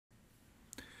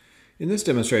In this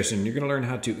demonstration, you're going to learn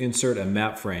how to insert a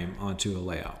map frame onto a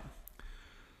layout.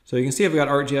 So you can see I've got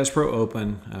ArcGIS Pro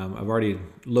open. I've already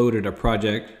loaded a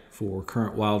project for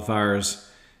current wildfires,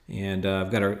 and I've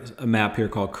got a map here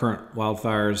called current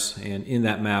wildfires, and in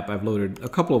that map I've loaded a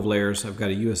couple of layers. I've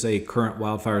got a USA current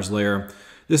wildfires layer.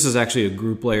 This is actually a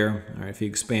group layer. All right, if you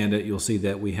expand it, you'll see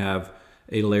that we have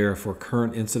a layer for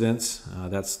current incidents.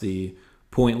 That's the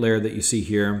point layer that you see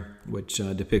here, which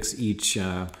depicts each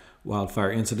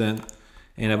wildfire incident.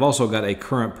 And I've also got a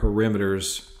current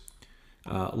perimeters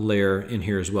layer in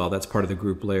here as well. That's part of the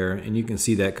group layer, and you can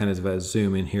see that kind of as I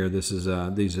zoom in here. This is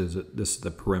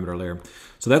the perimeter layer.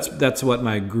 So that's what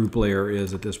my group layer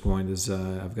is at this point.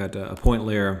 I've got a point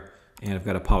layer and I've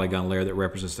got a polygon layer that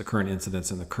represents the current incidents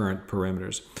and the current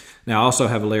perimeters. Now I also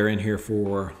have a layer in here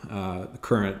for the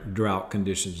current drought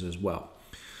conditions as well.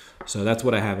 So that's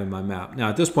what I have in my map. Now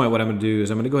at this point, what I'm going to do is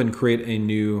I'm going to go ahead and create a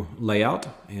new layout.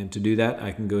 And to do that,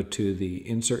 I can go to the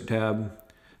Insert tab.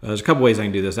 There's a couple ways I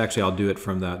can do this. Actually, I'll do it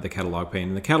from the catalog pane.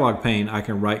 In the catalog pane, I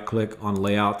can right click on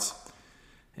Layouts,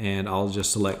 and I'll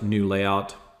just select New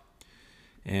Layout.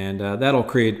 And that'll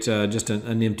create just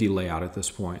an empty layout at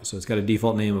this point. So it's got a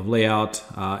default name of layout.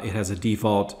 It has a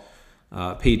default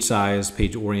page size,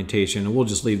 page orientation, and we'll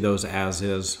just leave those as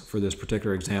is for this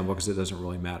particular example because it doesn't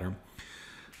really matter.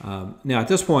 Now at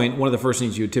this point, one of the first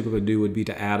things you would typically do would be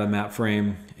to add a map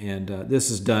frame, and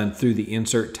this is done through the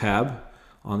Insert tab.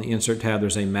 On the Insert tab,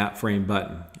 there's a map frame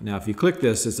button. Now if you click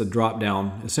this, it's a drop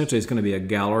down. Essentially it's going to be a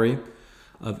gallery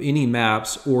of any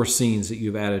maps or scenes that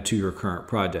you've added to your current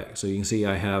project. So you can see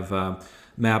I have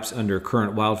maps under the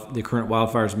current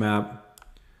wildfires map.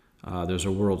 There's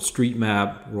a world street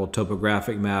map, world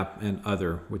topographic map, and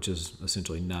other, which is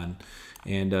essentially none.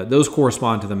 And those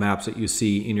correspond to the maps that you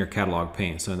see in your catalog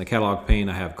pane. So in the catalog pane,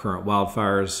 I have current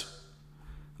wildfires,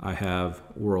 I have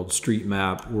world street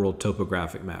map, world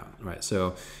topographic map, right?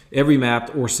 So every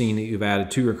map or scene that you've added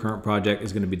to your current project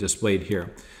is going to be displayed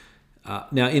here.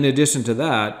 Now, in addition to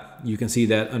that, you can see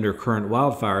that under current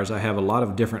wildfires, I have a lot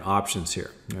of different options here,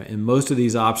 right? And most of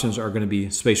these options are going to be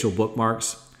spatial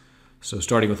bookmarks. So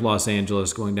starting with Los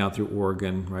Angeles, going down through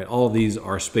Oregon, right? All of these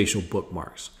are spatial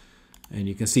bookmarks. And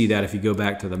you can see that if you go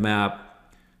back to the map,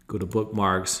 go to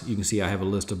bookmarks, you can see I have a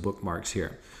list of bookmarks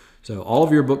here. So all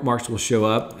of your bookmarks will show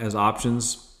up as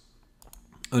options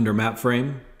under map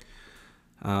frame.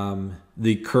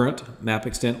 The current map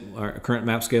extent or current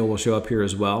map scale will show up here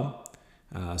as well.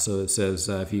 So it says,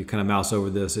 if you kind of mouse over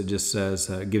this, it just says,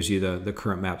 gives you the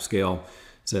current map scale.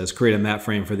 It says create a map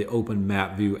frame for the open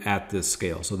map view at this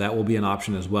scale. So that will be an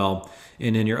option as well.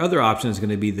 And then your other option is going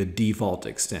to be the default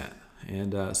extent.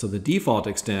 And so the default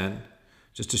extent,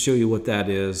 just to show you what that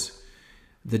is,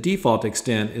 the default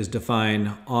extent is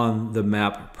defined on the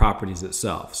map properties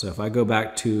itself. So if I go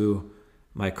back to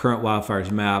my current wildfires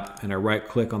map and I right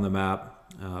click on the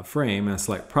map frame and I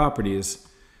select properties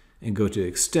and go to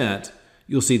extent,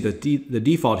 you'll see that the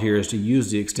default here is to use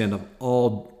the extent of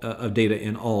all of data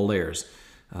in all layers.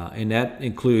 And that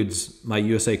includes my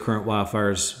USA current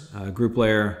wildfires group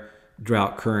layer,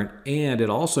 drought current, and it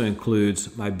also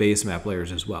includes my base map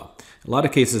layers as well. In a lot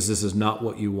of cases, this is not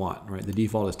what you want, right? The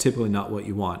default is typically not what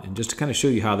you want. And just to kind of show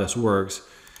you how this works,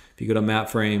 if you go to map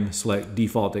frame, select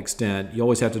default extent, you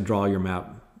always have to draw your map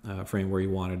frame where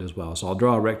you want it as well. So I'll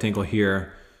draw a rectangle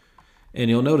here, and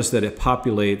you'll notice that it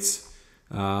populates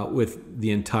with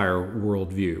the entire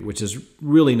world view, which is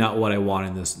really not what I want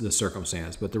in this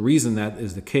circumstance. But the reason that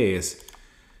is the case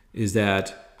is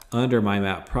that under my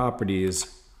map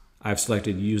properties, I've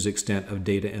selected use extent of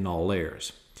data in all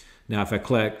layers. Now if I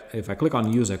click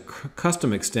on use a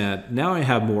custom extent, now I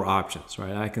have more options,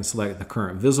 right? I can select the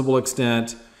current visible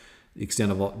extent, the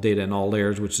extent of all data in all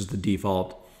layers, which is the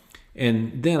default.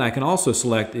 And then I can also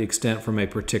select the extent from a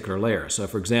particular layer. So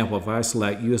for example, if I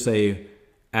select USA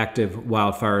active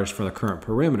wildfires for the current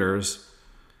perimeters,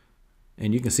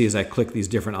 and you can see as I click these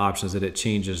different options that it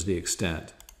changes the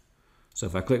extent. So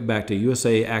if I click back to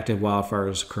USA active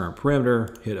wildfires current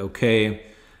perimeter, hit OK,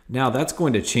 now that's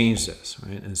going to change this,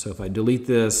 right? And so if I delete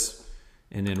this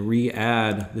and then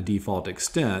re-add the default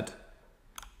extent,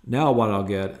 now what I'll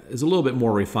get is a little bit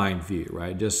more refined view,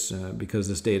 right? Just because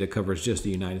this data covers just the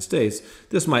United States,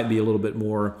 this might be a little bit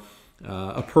more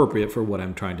appropriate for what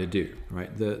I'm trying to do,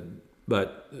 right?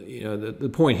 But you know, the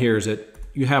point here is that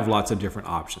you have lots of different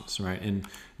options, right? And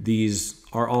these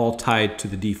are all tied to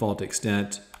the default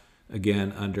extent.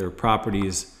 Again, under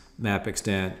properties, map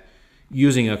extent,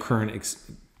 using a custom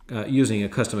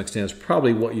extent is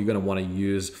probably what you're going to want to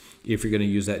use if you're going to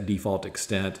use that default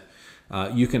extent.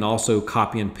 You can also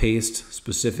copy and paste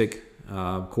specific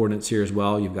coordinates here as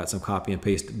well. You've got some copy and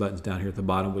paste buttons down here at the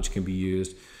bottom which can be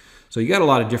used. So you got a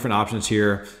lot of different options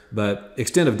here, but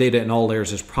extent of data in all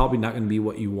layers is probably not going to be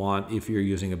what you want if you're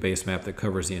using a base map that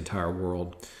covers the entire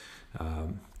world.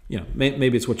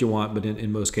 Maybe it's what you want, but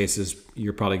in most cases,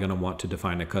 you're probably going to want to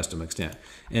define a custom extent.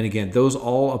 And again, those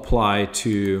all apply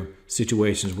to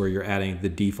situations where you're adding the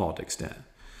default extent.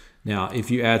 Now, if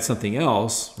you add something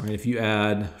else, right, if you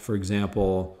add, for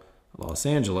example, Los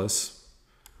Angeles,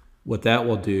 what that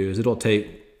will do is it'll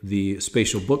take the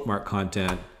spatial bookmark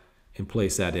content and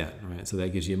place that in, right? So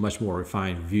that gives you a much more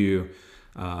refined view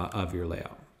of your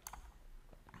layout.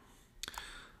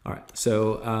 All right,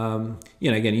 so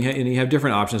again, you have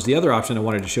different options. The other option I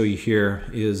wanted to show you here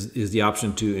is the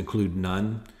option to include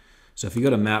none. So if you go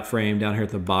to map frame down here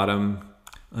at the bottom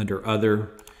under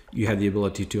other, you have the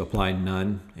ability to apply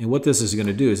none. And what this is going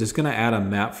to do is it's going to add a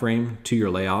map frame to your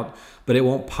layout, but it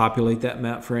won't populate that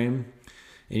map frame.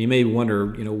 And you may wonder,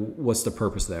 what's the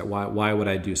purpose of that? Why would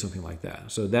I do something like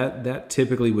that? So that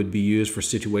typically would be used for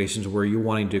situations where you're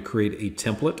wanting to create a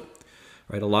template.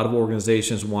 Right, a lot of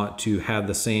organizations want to have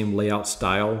the same layout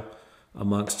style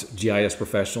amongst GIS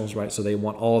professionals, right? So they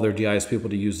want all their GIS people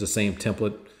to use the same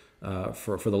template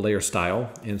for the layer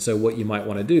style. And so what you might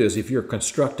want to do is if you're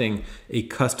constructing a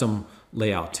custom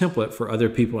layout template for other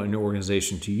people in your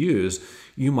organization to use,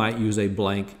 you might use a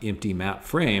blank empty map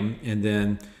frame. And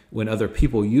then when other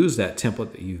people use that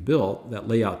template that you've built, that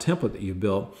layout template that you've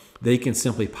built, they can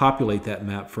simply populate that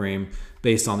map frame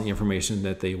based on the information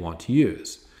that they want to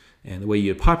use. And the way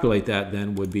you'd populate that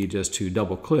then would be just to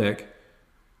double click,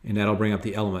 and that'll bring up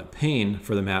the element pane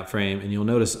for the map frame. And you'll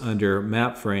notice under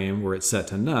map frame where it's set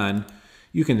to none,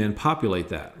 you can then populate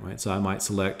that, right? So I might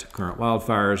select current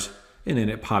wildfires, and then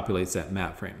it populates that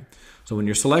map frame. So when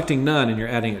you're selecting none and you're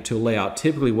adding it to a layout,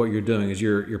 typically what you're doing is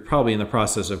you're probably in the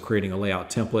process of creating a layout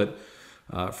template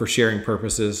for sharing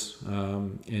purposes,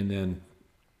 and then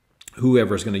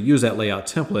whoever is going to use that layout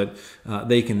template,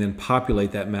 they can then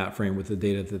populate that map frame with the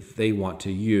data that they want to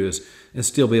use and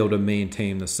still be able to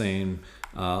maintain the same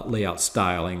layout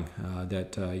styling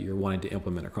that you're wanting to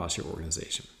implement across your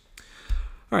organization.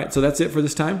 All right, so that's it for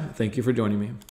this time. Thank you for joining me.